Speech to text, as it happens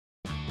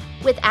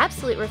With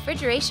Absolute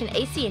Refrigeration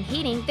AC and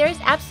Heating, there is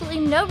absolutely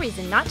no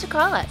reason not to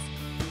call us.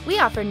 We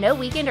offer no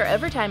weekend or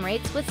overtime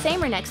rates with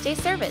same or next day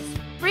service,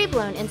 free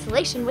blown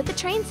installation with the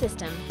Train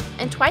system,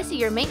 and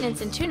twice-a-year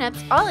maintenance and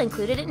tune-ups all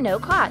included at no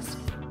cost.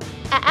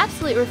 At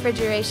Absolute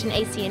Refrigeration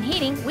AC and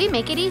Heating, we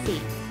make it easy.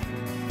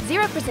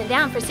 0%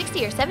 down for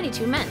 60 or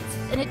 72 months,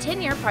 and a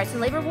 10-year parts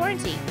and labor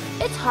warranty.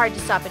 It's hard to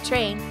stop a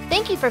train.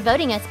 Thank you for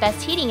voting us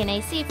Best Heating and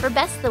AC for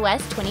Best of the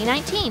West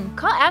 2019.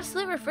 Call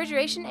Absolute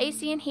Refrigeration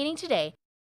AC and Heating today.